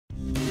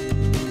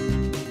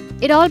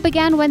It all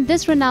began when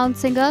this renowned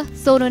singer,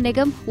 Sonu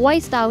Nigam,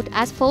 voiced out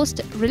as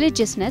forced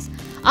religiousness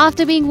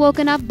after being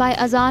woken up by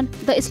azaan,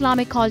 the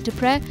Islamic call to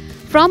prayer,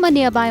 from a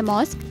nearby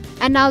mosque,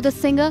 and now the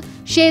singer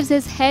shaves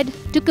his head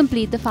to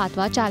complete the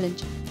Fatwa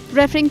challenge.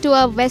 Referring to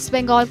a West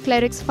Bengal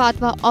cleric's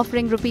fatwa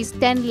offering rupees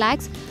 10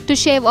 lakhs to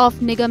shave off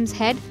Nigam's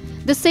head,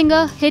 the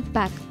singer hit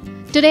back.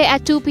 Today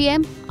at 2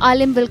 p.m,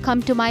 Alim will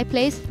come to my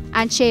place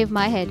and shave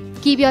my head.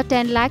 Keep your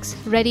 10 lakhs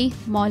ready,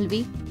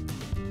 Maulvi.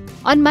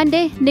 On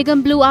Monday,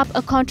 Nigam blew up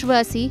a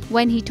controversy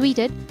when he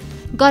tweeted,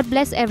 "God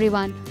bless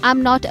everyone.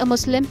 I'm not a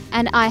Muslim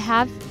and I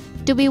have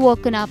to be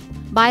woken up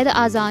by the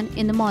azaan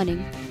in the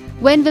morning.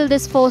 When will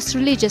this forced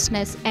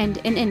religiousness end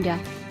in India?"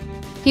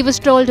 He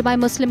was trolled by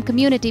Muslim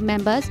community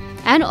members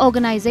and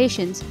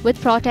organizations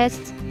with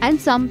protests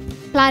and some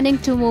planning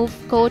to move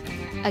court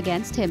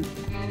against him.